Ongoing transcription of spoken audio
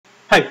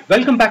Hi,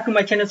 welcome back to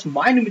my channel.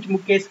 My name is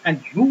Mukesh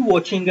and you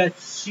watching a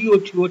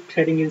CO2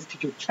 Trading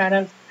Institute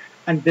channel,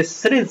 and this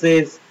series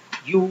is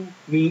You,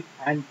 Me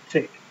and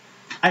Trade.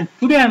 And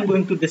today I'm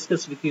going to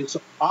discuss with you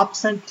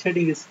option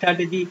trading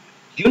strategy,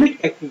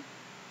 unit technique,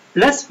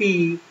 plus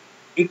PE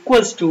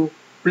equals to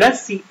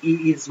plus CE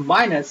is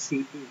minus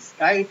CE is,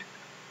 right?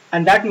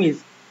 And that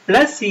means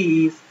plus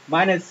CE is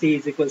minus CE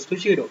is equals to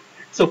 0.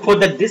 So for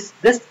the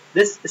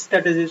this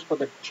strategy is for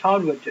the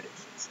downward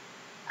directions.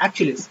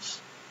 Actually,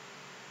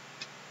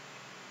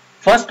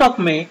 1st of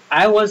May,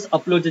 I was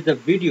uploaded the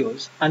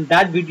videos, and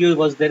that video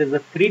was there is a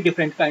 3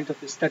 different kinds of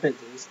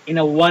strategies in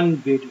a one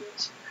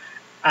videos,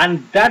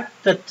 and that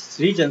the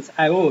reasons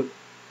I would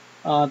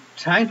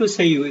trying to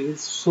say you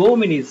is so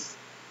many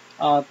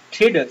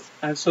traders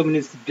and so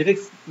many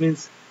direct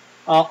means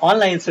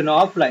online and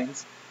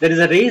offlines. There is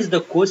a raise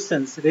the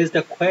questions, raise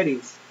the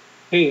queries.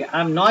 Hey,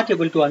 I'm not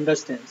able to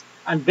understand,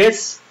 and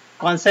this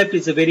concept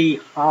is a very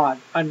hard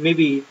and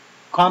maybe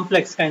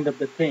complex kind of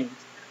the things.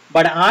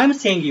 But I'm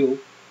saying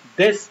you.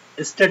 This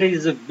strategy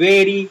is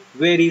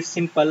very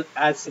simple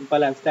as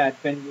that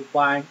when you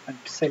buying and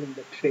selling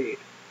the trade,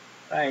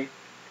 right?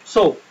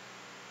 So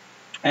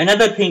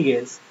another thing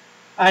is,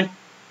 and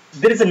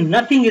there is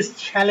nothing is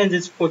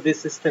challenges for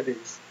this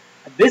strategies.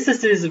 This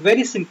strategy is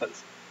very simple.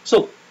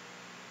 So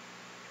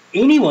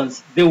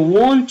anyone's they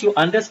want to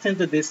understand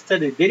this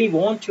strategy, they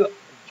want to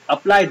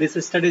apply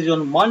this strategy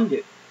on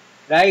Monday,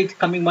 right?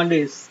 Coming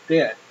Monday is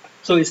there,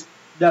 so it's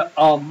the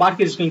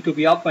market is going to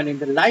be open in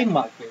the live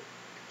market.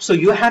 So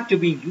you have to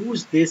be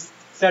use this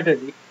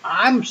strategy.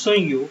 I'm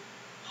showing you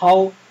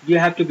how you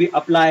have to be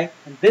apply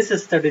this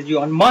strategy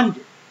on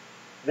Monday,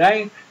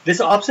 right?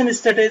 This option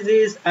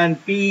strategies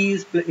and P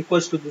is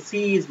equals to the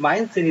C is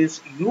minus C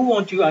is. You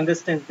want to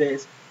understand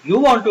this, you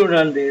want to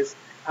run this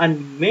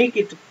and make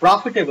it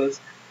profitable,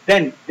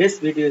 then this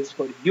video is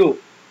for you.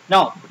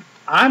 Now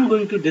I'm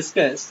going to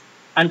discuss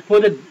and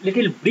for the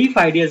little brief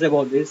ideas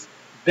about this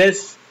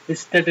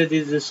strategy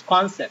is this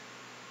concept.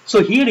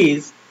 So here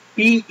is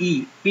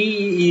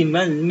PE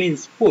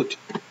means put,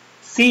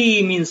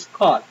 CE means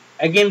call,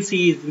 again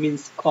CE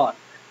means call.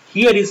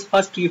 Here is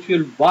first if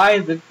you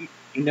buy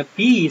in the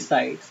PE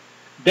size,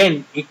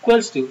 then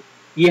equals to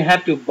you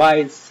have to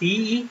buy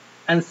CE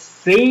and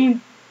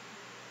same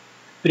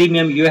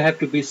premium you have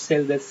to be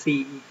sell the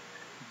CE.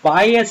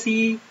 Buy a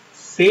CE,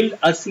 sell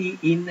a CE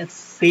in the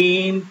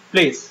same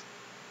place,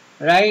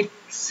 right?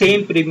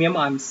 Same premium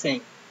I'm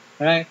saying,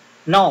 right?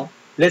 Now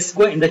let's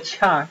go in the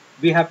chart.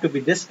 We have to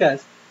be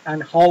discussed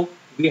and how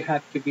we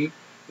have to be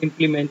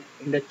implement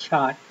in the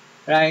chart,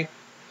 right?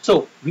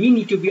 So we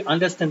need to be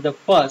understand the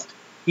first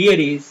here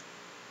is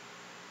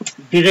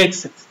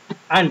directions,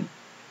 and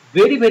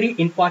very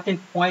important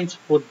points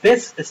for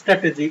this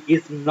strategy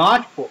is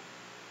not for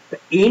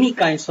any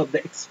kinds of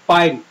the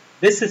expiry.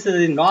 This is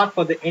not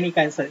for the any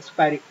kinds of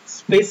expiry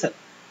special.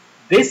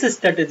 This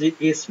strategy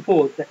is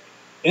for the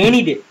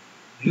any day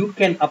you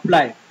can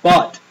apply,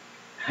 but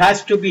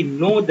has to be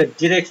know the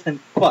direction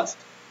first,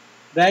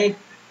 right?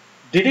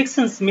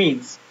 Directions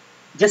means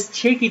just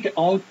check it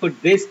out for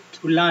these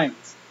two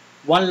lines,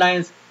 one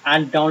lines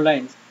and down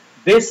lines.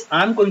 This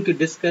I'm going to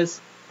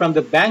discuss from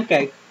the Bank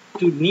Act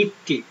to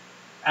Nifty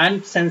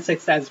and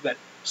Sensex as well.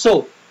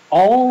 So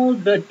all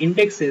the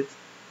indexes,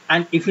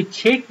 and if you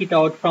check it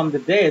out from the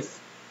this,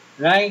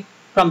 right,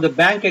 from the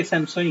Bank Act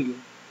I'm showing you.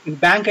 In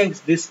Bank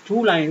Act, these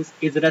two lines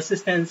is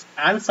resistance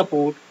and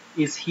support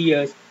is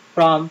here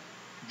from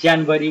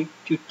January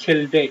to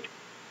till date.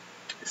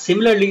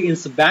 Similarly in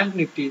Bank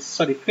Nifty,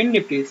 Fin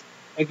Nifties,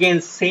 again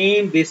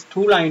same this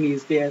two line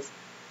is there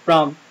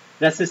from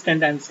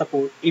resistance and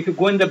support. If you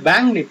go in the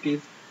Bank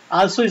Nifties,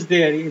 also is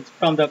there is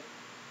from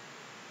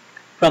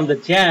the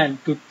Jan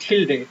to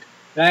till date,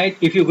 right?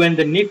 If you go in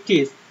the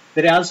Nifties,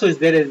 there also is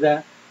there is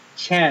a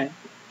Jan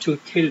to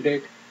till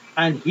date,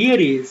 and here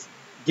is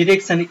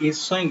direction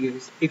is showing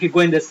is if you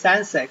go in the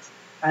Sensex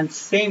and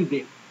same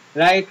thing,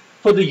 right?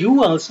 For the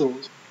U also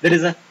there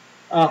is a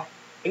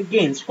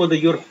again for the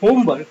your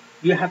homework.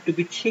 You have to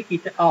be check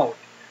it out,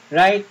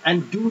 right,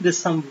 and do the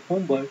some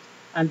homework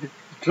and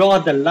draw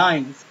the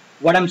lines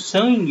what I'm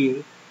showing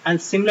you,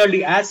 and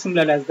similarly as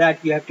similar as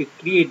that you have to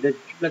create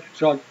the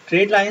draw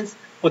trade lines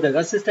for the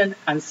resistance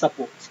and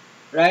supports,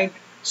 right?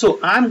 So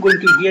I'm going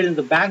to here in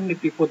the Bank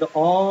Nifty for the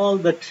all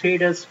the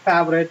traders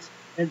favorites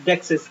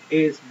indexes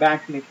is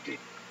Bank Nifty,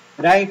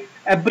 right?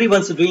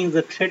 Everyone's doing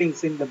the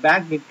tradings in the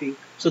Bank Nifty,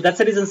 so that's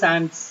the reason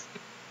I'm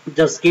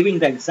just giving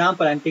the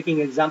example and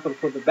taking example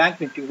for the Bank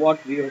Nifty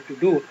what we have to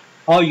do,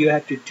 how you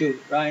have to do,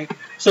 right?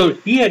 So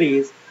here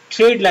is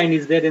trade line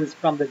is there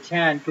from the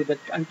Jan to the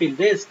until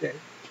this day.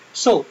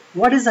 So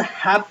what is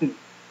happening?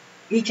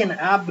 Each and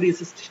every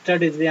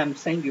strategy I'm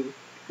saying you,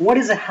 what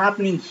is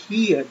happening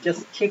here?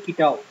 Just check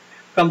it out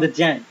from the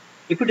Jan.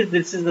 If it is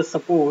this is the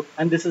support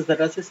and this is the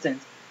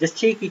resistance, just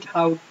check it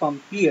out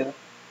from here.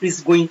 This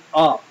is going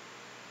up,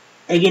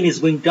 again is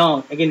going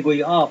down, again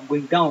going up,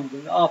 going down,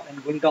 going up,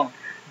 and going down.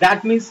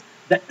 That means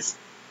that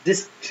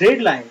this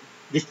trade line,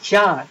 this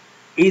chart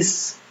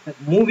is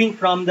moving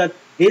from the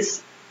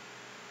this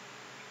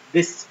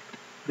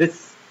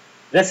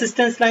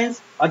Resistance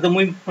lines are the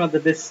moving from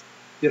this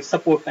your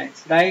support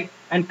lines, right?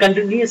 And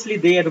continuously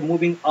they are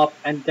moving up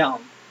and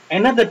down.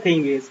 Another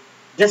thing is,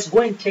 just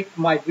go and check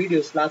my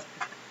videos, last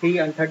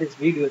 330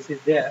 videos is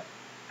there.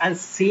 And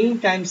same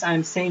times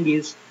I'm saying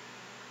is,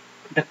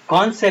 the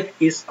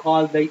concept is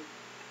called the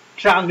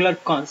triangular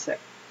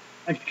concept.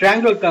 And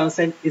triangular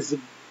concept is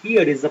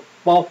here is a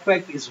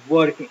perfect is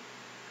working.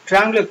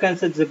 Triangular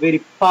concept is a very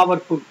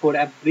powerful for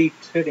every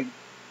trading.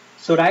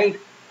 So right,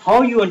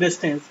 how you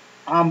understand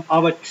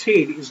our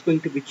trade is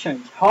going to be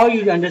changed. How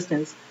you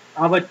understand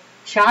our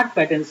chart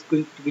pattern is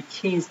going to be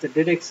changed the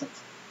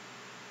directions.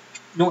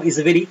 No, it's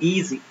very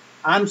easy.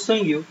 I'm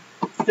showing you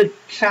the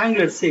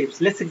triangular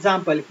shapes. Let's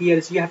example here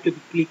is you have to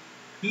click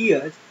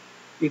here,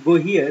 you go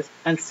here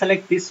and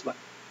select this one,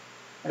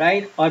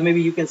 right? Or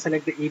maybe you can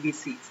select the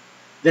ABCs.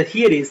 The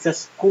here is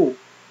just go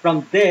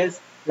from this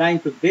line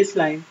to this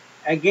line,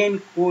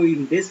 again go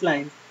in this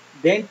line,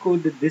 then go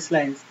to this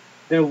lines.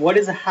 Then what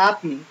is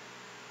happening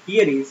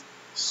here is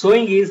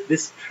showing is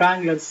this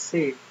triangular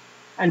shape,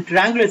 and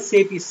triangular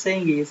shape is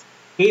saying is,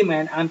 hey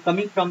man, I'm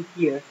coming from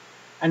here,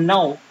 and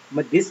now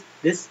but this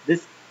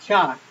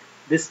chart,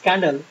 this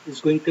candle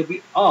is going to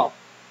be up,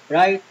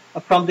 right?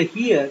 From the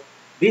here,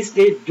 this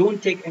day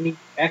don't take any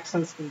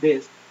actions in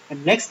this,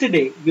 and next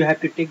day you have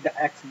to take the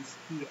actions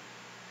here,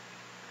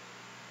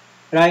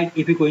 right?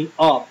 If you're going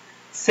up.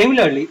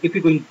 Similarly, if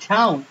you're going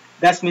down,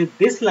 that means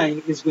this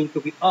line is going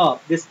to be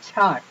up. This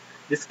chart,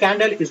 this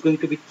candle is going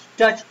to be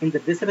touched in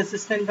this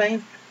resistance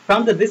line.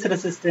 From this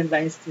resistance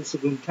line is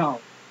going down,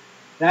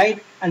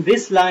 right? And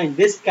this line,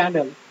 this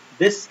candle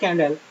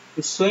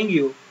is showing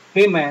you,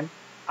 hey man,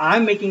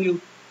 I'm making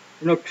you,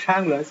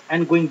 triangulars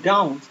and going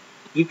down.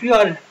 If you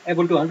are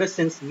able to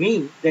understand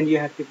me, then you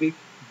have to be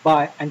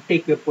buy and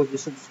take your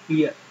positions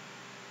here,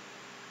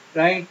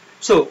 right?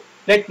 So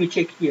let me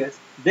check here.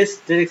 This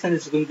direction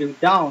is going to be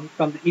down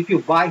from if you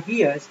buy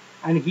here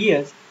and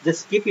here,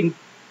 just keep in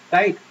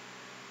right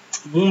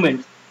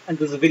movement, and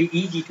this is very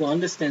easy to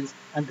understand,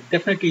 and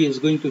definitely is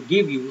going to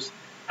give you.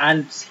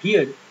 And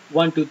here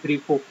 1 2 3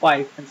 4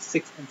 5 and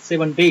 6 and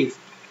 7 days.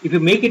 If you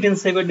make it in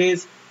 7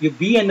 days, you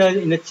be in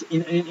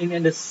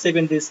a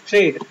 7 days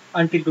trade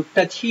until to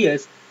touch here,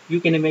 you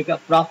can make a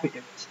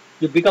profitable.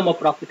 You become a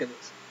profitable,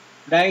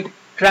 right?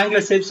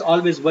 Triangular shapes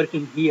always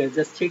working here.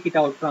 Just check it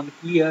out from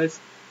here,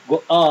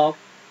 go up,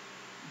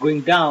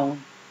 going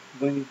down,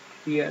 going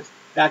here.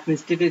 That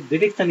means the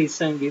direction is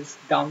saying is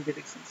down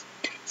directions.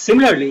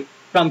 Similarly,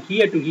 from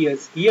here to here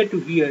to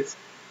here,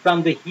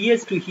 from the here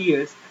to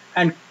here,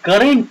 and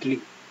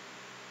currently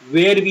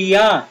where we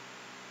are,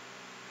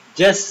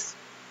 just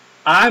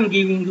I'm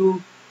giving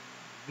you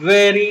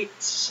very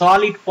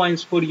solid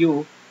points for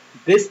you.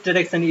 This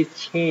direction is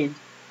changed,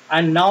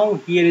 and now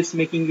here is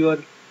making your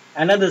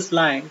another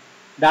line.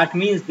 That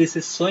means this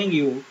is showing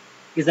you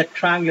is a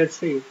triangular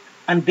shape,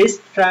 and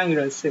this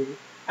triangular shape,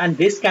 and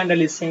this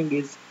candle is saying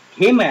is,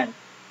 hey man,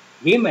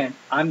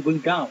 I'm going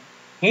down.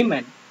 Hey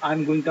man,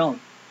 I'm going down.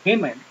 Hey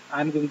man,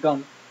 I'm going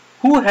down.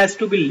 Who has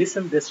to be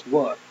listen this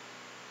word?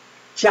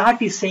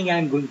 Chart is saying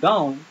I'm going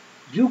down.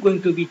 You're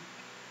going to be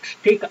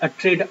take a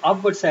trade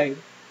upward side.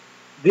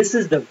 This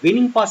is the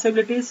winning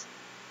possibilities,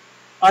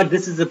 or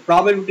this is the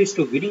probabilities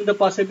to winning the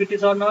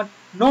possibilities or not?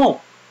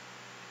 No.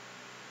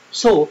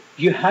 So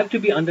you have to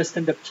be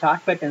understand the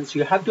chart patterns.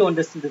 You have to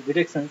understand the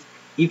directions.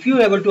 If you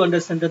are able to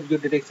understand your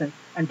direction,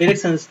 and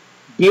directions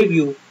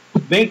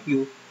make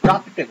you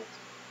profitable.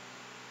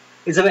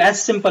 It's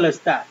as simple as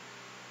that.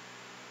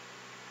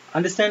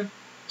 Understand?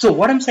 So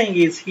what I'm saying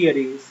is here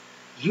is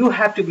you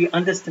have to be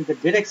understand the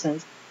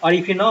directions, or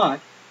if you're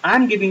not,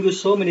 I'm giving you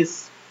so many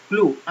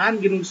clue. I'm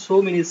giving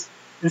so many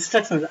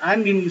instructions.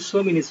 I'm giving you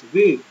so many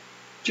way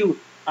to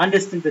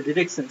understand the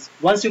directions.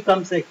 Once you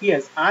come to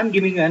here, I'm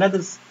giving you another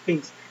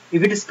things.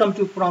 If it is come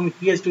to from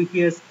here to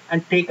here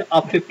and take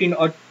up 15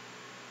 or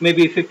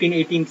maybe 15,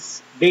 18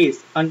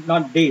 days, and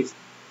not days,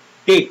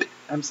 date,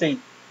 I'm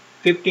saying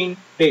 15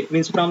 date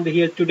means from the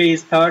here today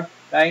is 3rd,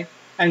 right?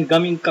 And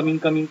coming,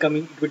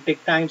 it will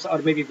take times, or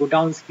maybe go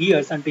down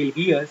here until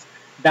here.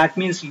 That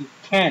means you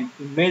can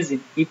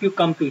imagine if you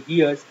come to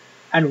here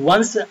and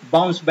once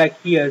bounce back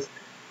here,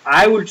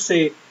 I would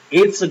say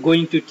it's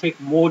going to take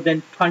more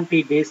than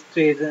 20 days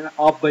trades in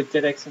upward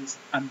directions.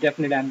 I'm going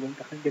to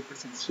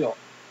 100% sure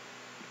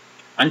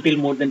until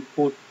more than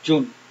 4th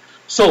June.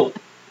 So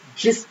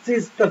this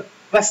is the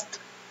best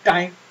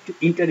time to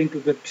enter into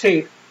the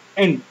trade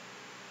in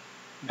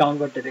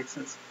downward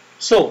directions.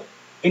 So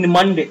in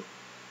Monday,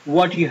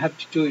 what you have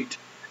to do it.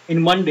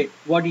 In Monday,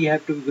 what you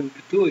have to going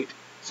to do it.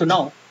 So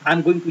now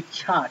I'm going to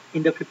chart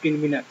in the 15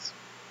 minutes,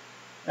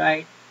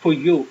 right? For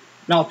you.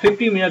 Now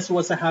 15 minutes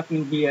was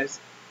happening here.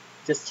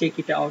 Just check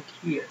it out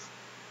here.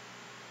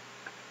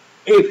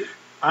 If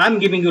I'm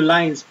giving you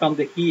lines from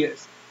the here,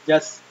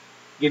 just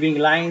giving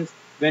lines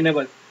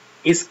whenever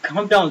is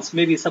come down,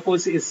 maybe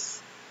suppose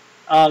is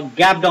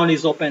gap down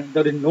is open,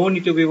 there is no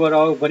need to be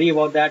worry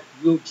about that.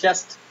 You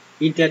just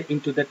enter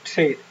into the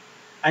trade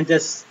and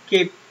just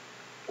keep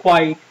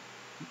quiet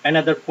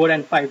another 4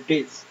 and 5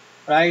 days,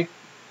 right?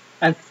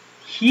 And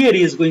here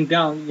is going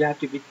down, you have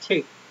to be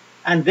checked.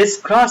 and this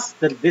cross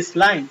this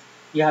line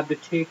you have to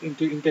take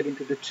into enter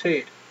into the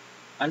trade.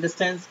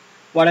 Understands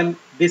what I'm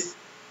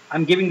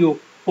giving you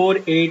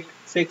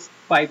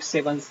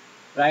 48657,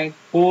 right?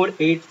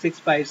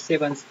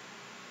 48657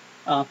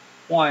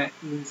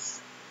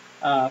 points,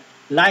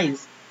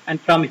 lines, and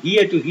from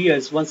here to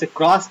here, once you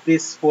cross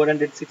this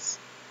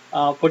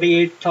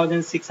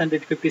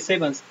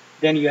 48,657,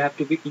 then you have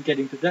to be entered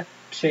into the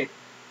trade.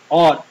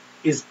 Or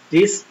is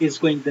this is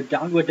going the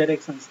downward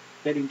directions,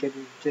 then entered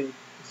into trade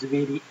is a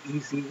very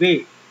easy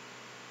way.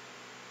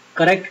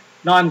 Correct?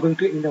 Now I'm going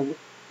to in the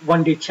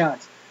 1-day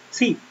chart.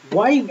 See,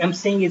 why I'm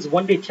saying is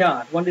 1-day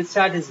chart. 1-day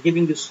chart is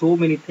giving you so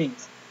many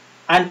things,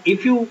 and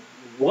if you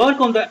work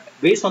on the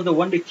based on the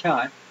 1-day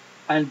chart,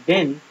 and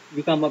then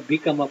become a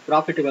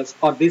profitable,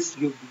 or this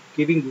you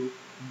giving you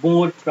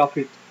more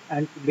profit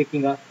and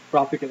making a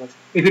profitable.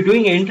 If you're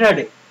doing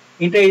intraday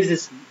is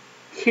just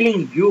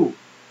killing you.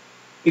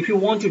 If you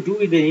want to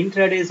do the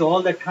intradays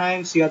all the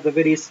times, you have the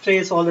very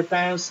stress all the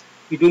times.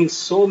 You're doing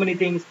so many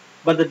things,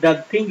 but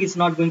the thing is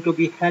not going to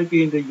be help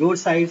you in your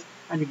size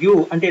and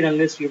you until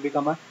unless you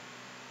become a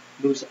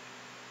loser,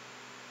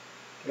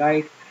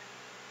 right?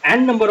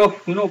 And number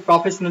of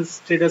professional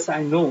traders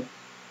I know.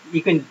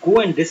 You can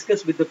go and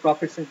discuss with the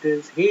professional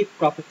traders. Hey,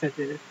 professional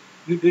traders,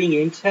 you doing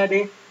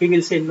intraday? He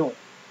will say no.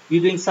 You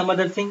doing some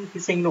other thing?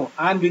 He's saying no.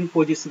 I'm doing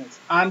positionals.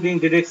 I'm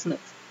doing directionals.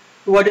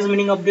 So what is the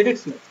meaning of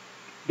directionals?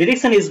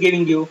 Direction is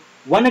giving you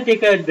wanna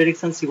take a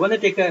directions, you wanna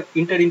take a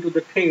enter into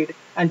the trade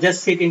and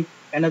just sit in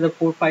another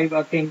 4, 5,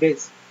 or 10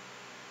 days,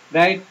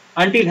 right?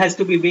 Until it has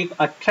to be make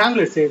a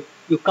triangular shape.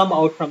 You come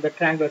out from the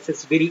triangular shape.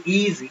 It's very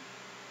easy,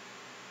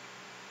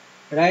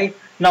 right?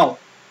 Now,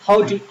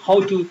 how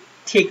to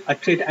take a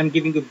trade? I'm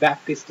giving you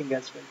back testing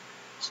as well,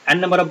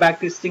 and number of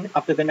back testing.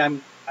 After that,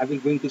 I will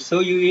going to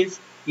show you is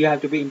you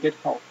have to be entered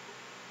how,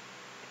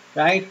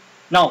 right?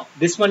 Now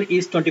this one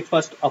is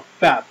 21st of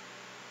Feb.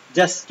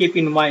 Just keep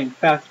in mind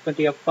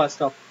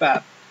 21st of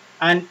Feb,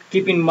 and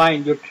keep in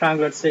mind your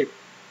triangular shape.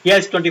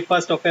 Here's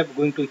 21st of Feb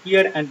going to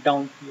here and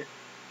down here.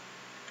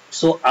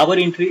 So our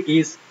entry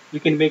is you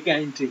can make an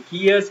entry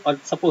here, or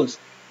suppose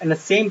in the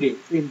same day,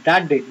 in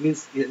that day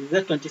means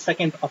the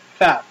 22nd of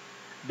Feb.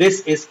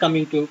 This is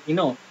coming to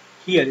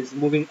here is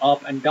moving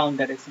up and down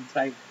direction,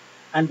 right?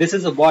 And this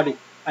is a body,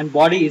 and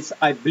body is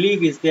I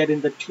believe is there in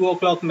the 2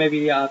 o'clock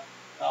maybe.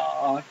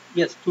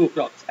 Yes, 2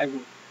 o'clock I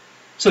would.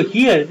 So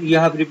here you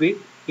have to be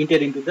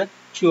entered into the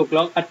 2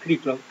 o'clock or 3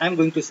 o'clock. I'm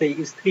going to say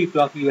is 3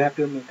 o'clock. You have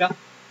to make a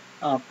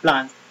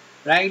plan,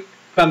 right?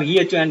 From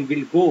here to and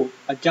will go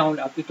down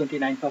up to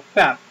 29th of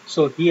Feb.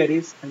 So here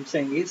is I'm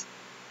saying is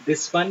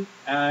this one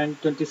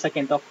and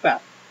 22nd of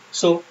Feb.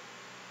 So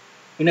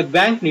in a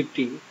bank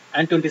nifty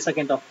and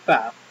 22nd of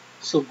Feb.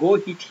 So go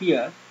hit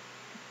here.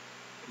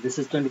 This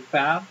is 20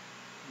 Feb.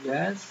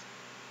 Yes,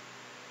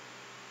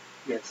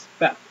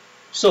 Feb.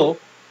 So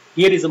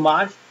here is a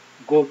March.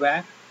 Go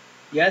back.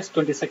 Yes,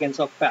 22nd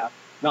of Feb.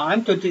 Now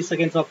I'm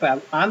 22nd of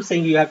Feb. I'm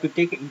saying you have to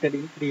take enter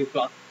in 3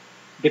 o'clock.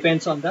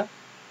 Depends on the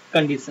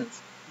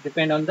conditions.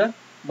 Depend on the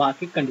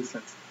market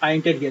conditions. I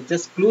entered here.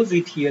 Just close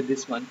it here.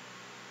 This one,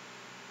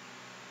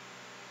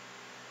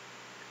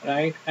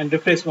 right? And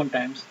refresh one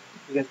times,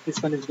 because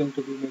this one is going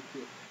to be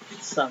making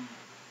some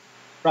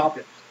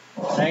problems,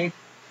 right?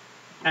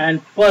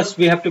 And first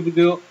we have to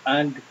go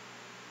and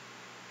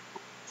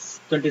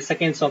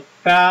 22nd of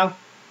Feb.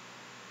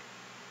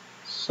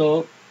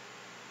 So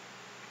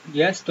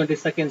yes,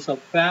 22nd of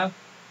Feb,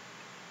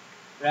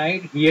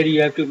 right? Here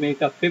you have to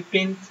make a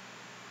 15th,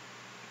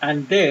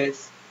 and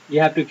this you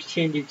have to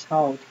change it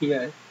out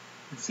here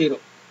 0,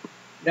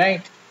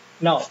 right?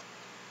 Now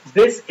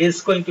this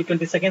is going to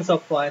 22nd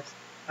of March,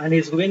 and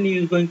is when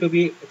you going to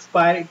be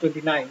expired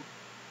 29.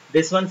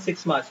 This one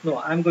 6 March. No,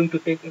 I'm going to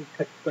take in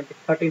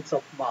 13th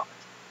of March.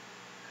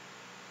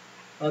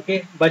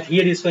 Okay, but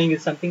here is showing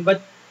is something,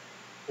 but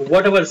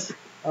whatever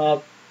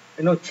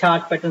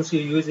chart patterns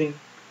you're using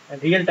in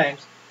real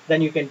times,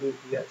 then you can do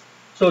here.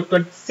 So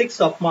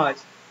 26th of March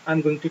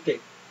I'm going to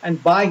take,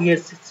 and by here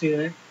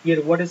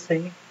here what is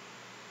saying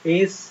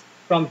is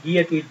from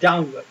here to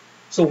downward.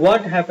 So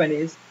what happened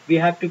is we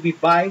have to be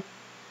by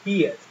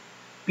here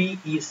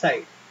PE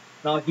side.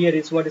 Now here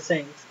is what is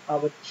saying,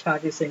 our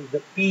chart is saying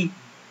the P,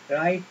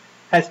 right,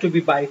 has to be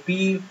by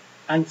P,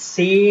 and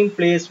same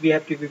place we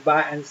have to be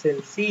buy and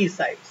sell C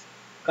sides,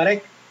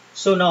 correct?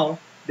 So now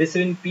this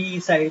is in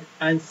P side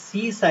and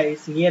C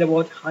sides near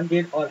about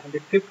 100 or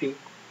 150.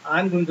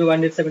 I'm going to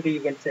 170, you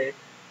can say,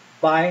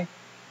 buy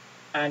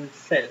and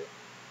sell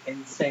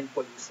in same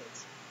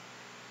positions,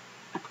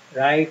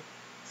 right?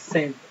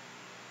 Same.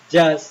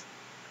 Just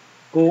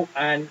go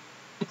and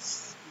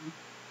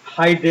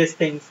hide these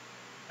things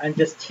and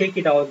just check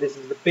it out. This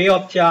is the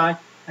payoff chart,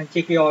 and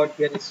check it out.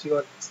 Here is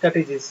your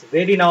strategy is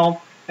ready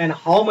now, and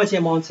how much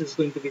amounts is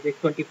going to be there?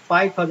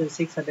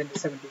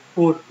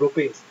 25,674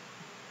 rupees,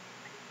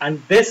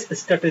 and this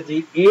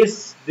strategy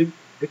is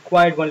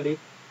required only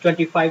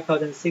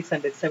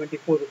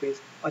 25,674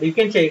 rupees, or you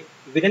can check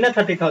within a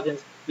 30,000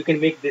 you can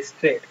make this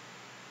trade,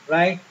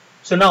 right?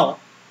 So now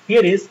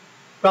here is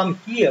from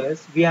here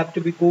we have to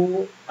be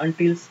go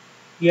until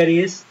here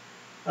is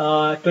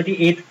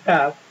 28th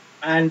Feb,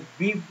 and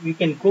we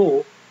can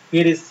go.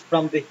 Here is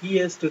from the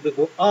years to the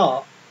go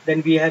up.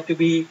 Then we have to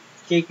be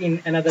take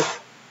in another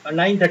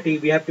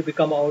 9:30. We have to be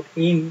come out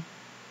in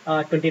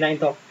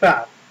 29th of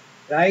Feb,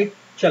 right?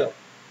 Chalo.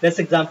 This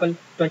example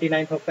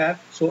 29th of Feb.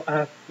 So I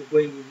have to go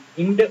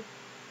in the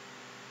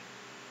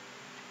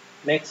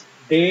next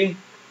day,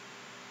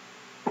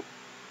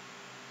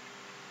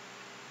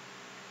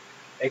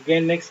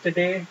 again next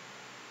day,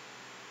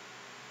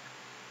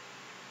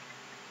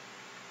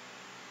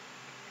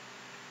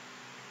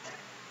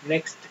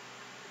 next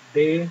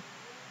day,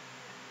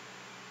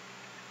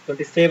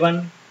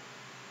 27,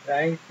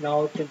 right?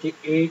 Now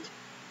 28,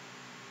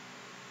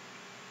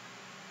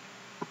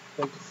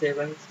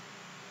 27,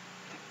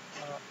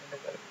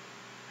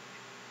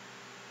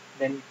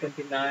 then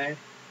 29,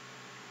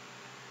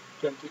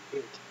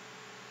 28.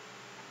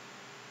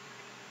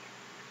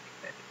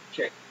 Let's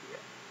check here.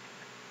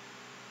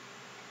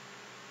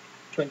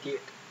 28,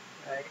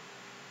 right?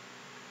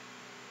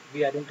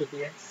 We are into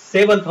here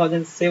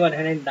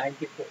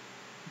 7,794.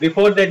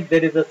 Before that,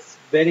 there is a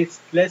very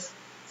less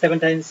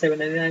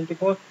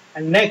 7,794,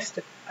 and next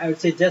I would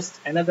say just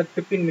another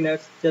 15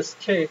 minutes. Just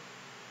check.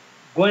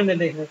 Go in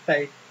the inner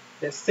side.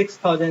 There's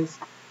 6,000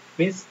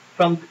 means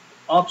from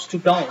ups to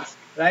downs,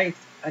 right?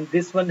 And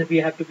this one we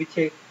have to be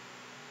checked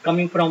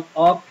coming from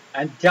up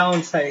and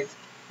down sides.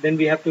 Then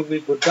we have to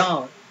go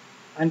down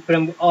and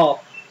from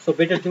up. So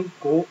better to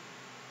go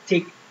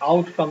take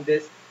out from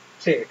this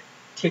trade.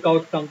 Check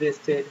out from this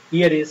trade.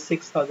 Here is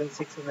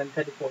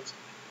 6,634.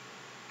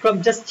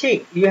 From just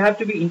check, you have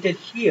to be entered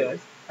here,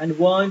 and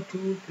 1,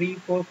 2, 3,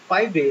 4,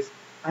 5 days,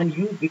 and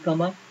you become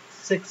a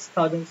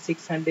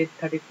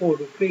 6,634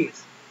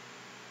 rupees.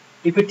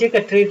 If you take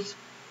a trade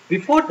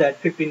before that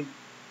 15,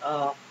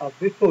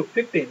 before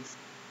 15th,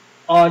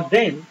 or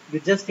then you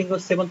just think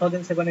of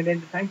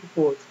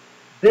 7,794.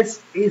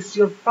 This is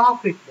your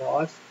profit,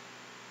 boss.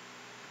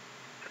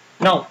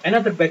 Now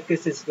another back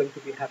case is going to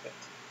be happened.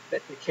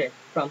 Let me check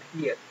from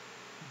here.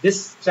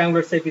 This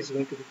triangular shape is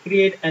going to be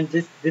created, and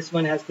this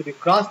one has to be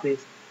crossed.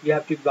 This you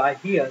have to buy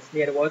here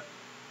near about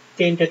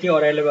 10:30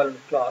 or 11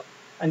 o'clock,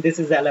 and this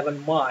is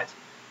 11 March.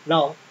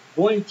 Now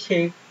go and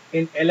check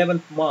in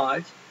 11th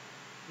March,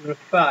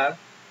 Feb.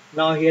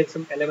 Now here's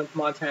some 11th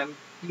March. I'm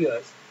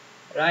here,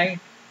 right?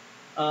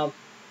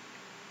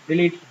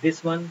 Delete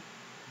this one,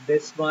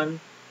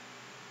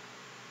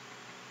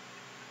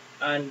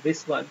 and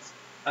this one's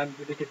I'm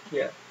deleted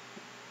here,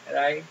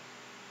 right?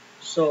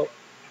 So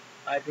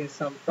I think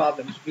some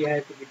problems we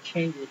have to be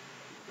changing.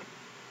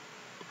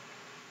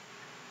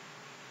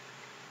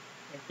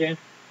 Okay.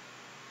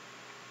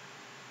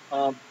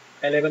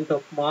 11th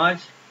of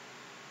March.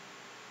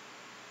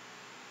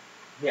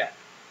 Yeah.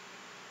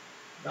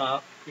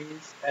 Now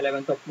is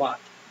 11th of March,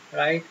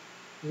 right?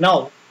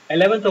 Now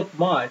 11th of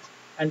March,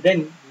 and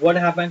then what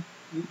happened?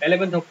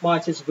 11th of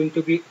March is going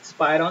to be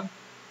expire on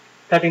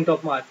 13th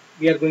of March.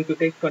 We are going to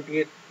take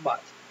 28th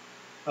March.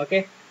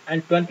 Okay,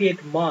 and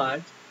 28th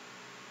March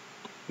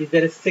is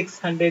there is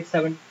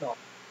 607 no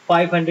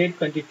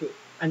 522,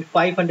 and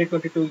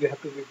 522 you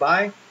have to be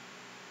buy,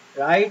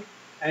 right?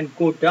 And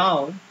go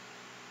down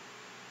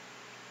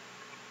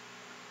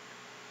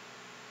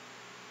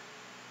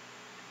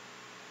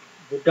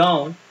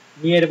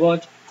near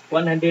about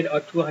 100 or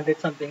 200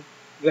 something.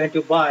 You have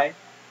to buy,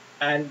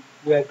 and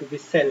you have to be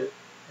sell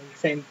in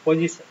same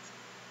positions,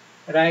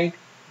 right?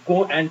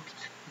 Go and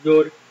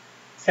your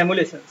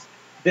simulations.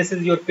 This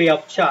is your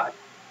payoff chart,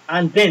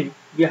 and then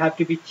you have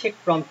to be checked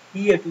from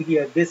here to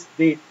here. This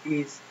date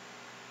is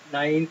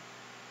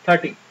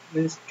 9:30,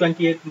 means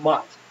 28th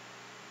March,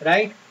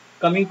 right?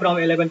 Coming from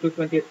 11 to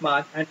 20th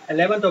March, and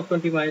 11th of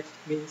 20 March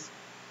means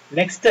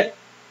next day,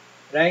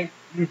 right?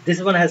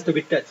 This one has to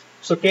be touched.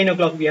 So 10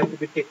 o'clock we have to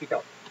be take it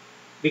out,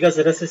 because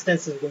the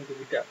resistance is going to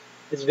be touched.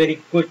 It's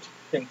very good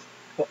thing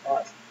for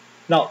us.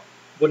 Now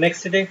go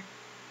next day.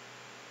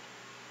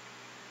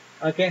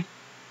 Okay,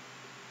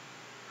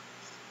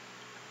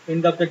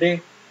 end of the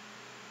day.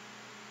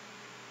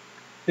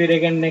 ਫਿਰ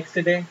again next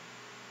day,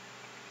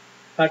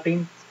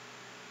 13.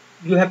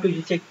 You have to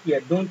check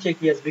here. Don't check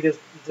years because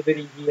it's a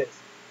very years.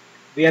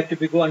 We have to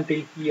be go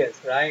until years,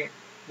 right?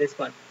 This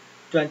one,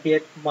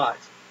 20th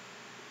March.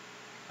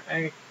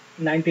 Right?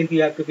 19th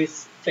you have to be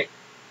checked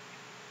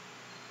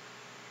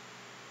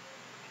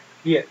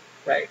here,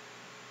 right?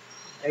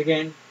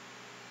 Again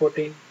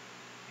 14,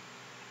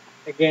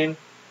 again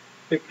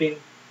 15,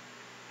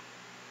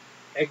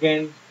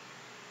 again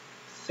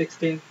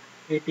 16,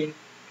 18,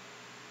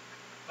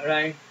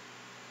 right?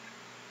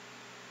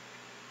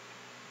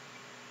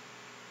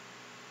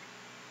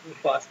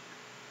 Fast.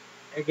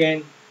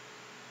 Again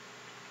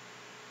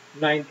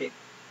 19,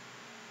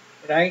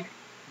 right?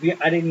 We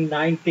are in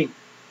 19,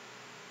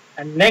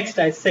 and next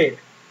I said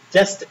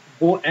just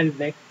go, and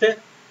next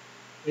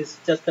is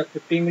just a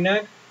 15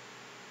 minute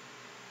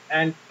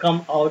and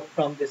come out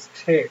from this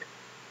trade,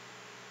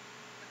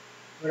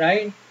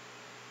 right?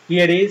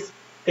 Here is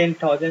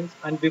 10,000,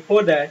 and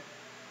before that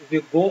if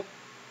you go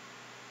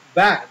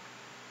back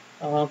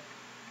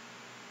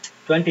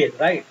 20th,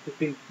 right?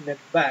 15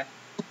 minutes back,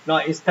 now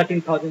is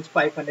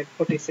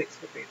 13,546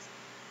 rupees.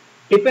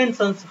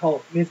 Depends on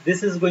how, means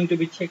this is going to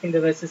be checking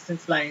the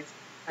resistance lines,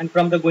 and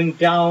from the going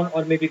down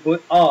or maybe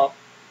going up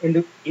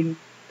in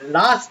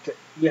last,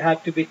 you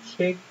have to be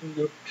checking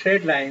your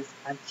trade lines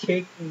and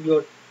checking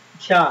your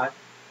chart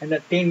in the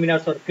 10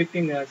 minutes or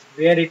 15 minutes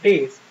where it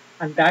is,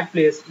 and that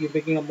place you're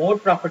making a more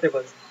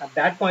profitable. At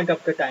that point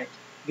of the time,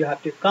 you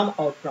have to come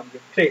out from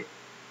your trade,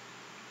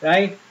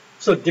 right?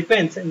 So it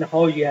depends on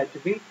how you have to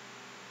be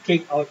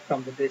take out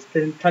from the this.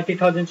 Then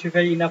 30,000 should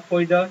be enough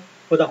for the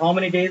how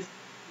many days?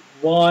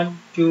 1,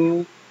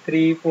 2,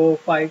 3, 4,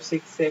 5,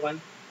 6,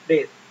 7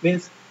 days.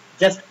 Means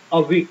just a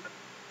week.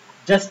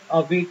 Just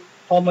a week.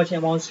 How much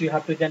amounts you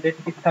have to generate?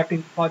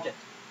 13,000.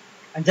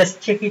 And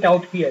just check it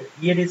out here.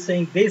 Here is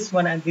saying this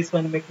one and this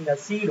one making a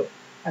 0,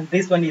 and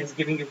this one is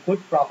giving you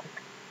good profit.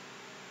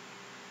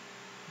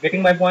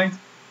 Getting my point?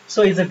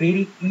 So it's a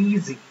very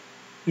easy.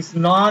 It's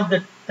not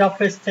the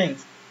toughest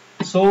things.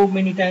 So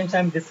many times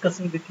I'm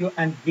discussing with you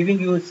and giving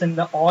you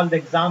all the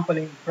example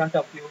in front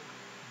of you.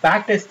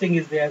 Back testing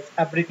is there,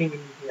 everything is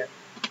here.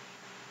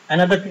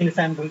 Another thing is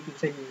I'm going to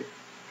say is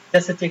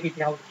just to check it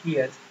out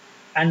here.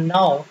 And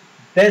now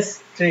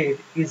this trade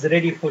is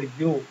ready for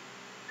you.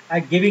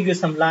 I'm giving you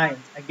some lines,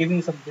 I'm giving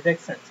you some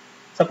directions.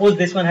 Suppose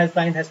this one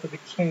line has to be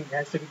changed,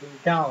 has to be going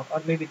down,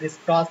 or maybe this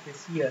cross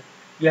this here.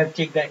 You have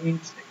checked the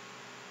instant,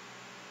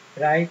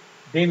 right?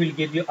 They will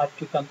give you up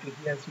to come to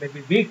here, so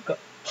maybe week.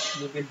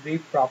 You will be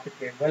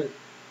profitable,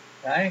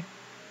 right?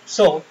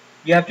 So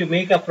you have to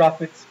make a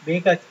profit,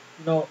 make a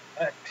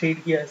a trade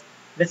here.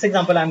 This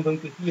example I'm going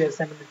to here,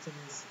 simulation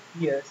is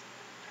here,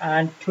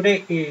 and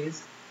today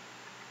is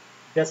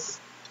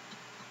just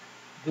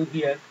do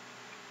here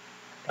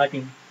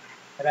 13,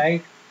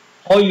 right?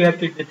 How you have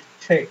to do the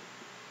trade,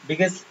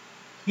 because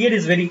here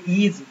is very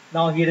easy.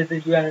 Now here is the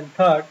you are in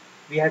third,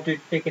 we have to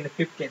take in the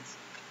 15th,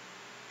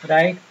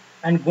 right?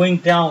 And going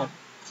down.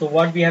 So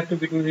what we have to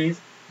be doing is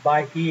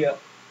buy here,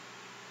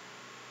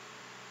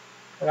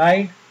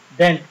 right?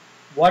 Then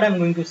what I'm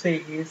going to say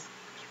is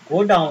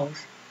go down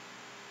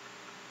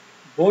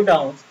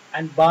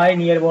and buy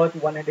near about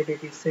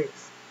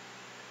 186.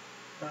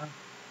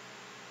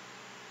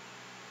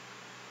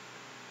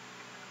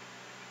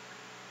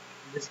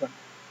 This one,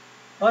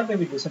 or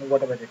maybe this one,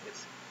 whatever it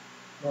is.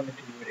 No need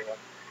to be very well.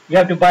 You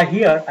have to buy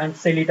here and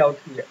sell it out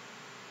here.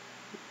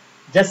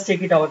 Just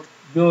check it out.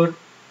 Your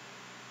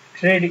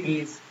trade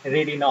is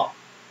ready now.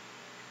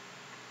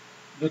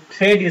 Your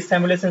trade is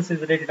simulations is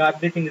ready now.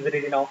 Everything is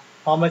ready now.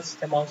 How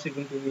much amounts is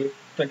going to be?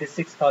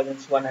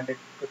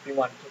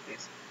 26,151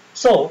 rupees.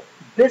 So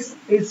this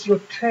is your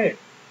trade.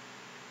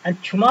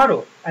 And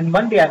tomorrow and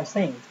Monday, I'm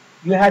saying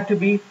you have to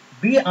be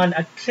on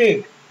a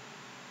trade.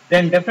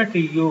 Then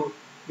definitely you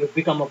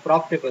become a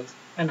profitable.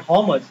 And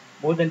how much?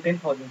 More than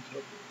 10,000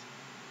 rupees.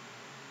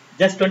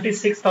 Just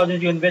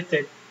 26,000 you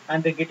invested,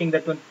 and they're getting the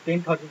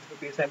 10,000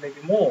 rupees and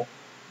maybe more.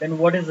 Then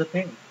what is the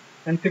thing?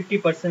 And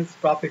 50%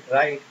 profit,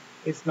 right?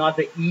 It's not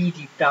the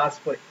easy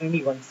task for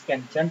anyone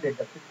can generate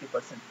the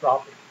 50%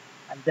 profit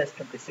and just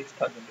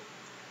 26,000 rupees.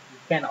 You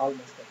can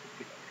almost get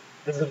 50%.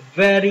 This is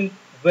very,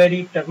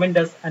 very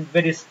tremendous and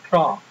very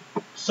strong.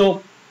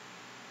 So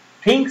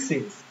things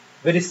is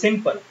very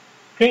simple.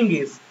 Thing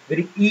is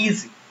very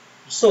easy.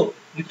 So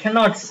you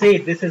cannot say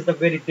this is the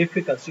very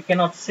difficult. You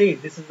cannot say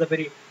this is the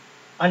very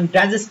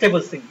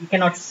undigestible thing. You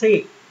cannot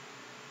say,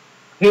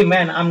 hey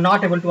man, I'm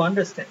not able to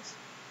understand.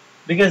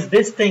 Because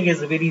this thing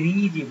is very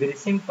easy, very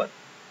simple.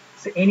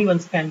 So anyone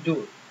can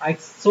do it. I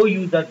show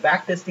you the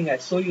back testing, I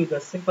show you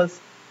the simple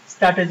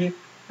strategy,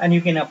 and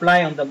you can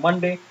apply on the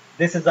Monday.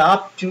 This is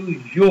up to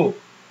you,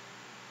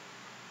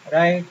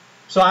 right?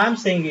 So I'm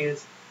saying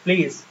is,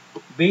 please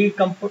be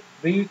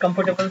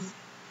comfortable,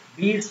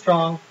 be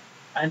strong,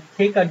 and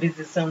take a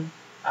decision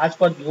as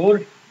per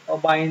your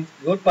mind,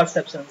 your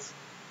perceptions,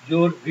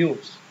 your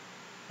views,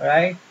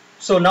 right?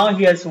 So now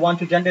here's want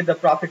to generate the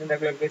profit on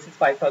regular basis,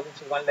 5,000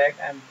 to 1 lakh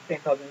and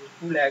 10,000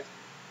 to 2 lakhs,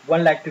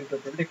 1 lakh to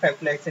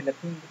 25 lakhs in the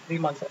 3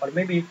 months or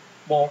maybe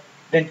more.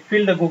 Then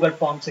fill the Google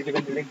forms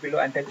given the link below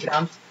and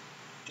telegrams.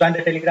 Join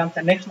the telegrams.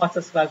 And next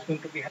master's class is going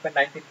to be happen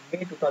 19th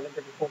May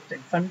 2024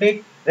 in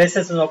Sunday.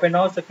 Registration is open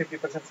now, so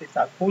 50% seats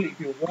are full. If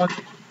you want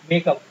to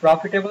make a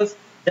profitable,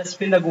 just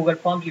fill the Google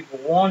forms. If you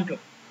want to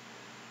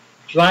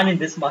join in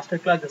this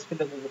masterclass, just fill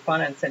the Google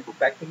form and send it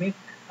back to me.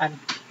 And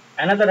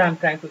another I'm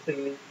trying to say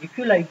is, if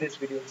you like these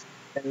videos,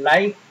 then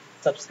like,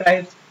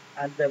 subscribe,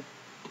 and the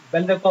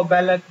bell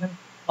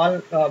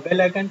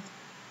icon,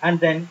 and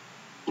then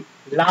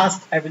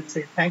last I will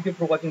say thank you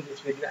for watching this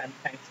video and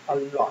thanks a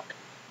lot.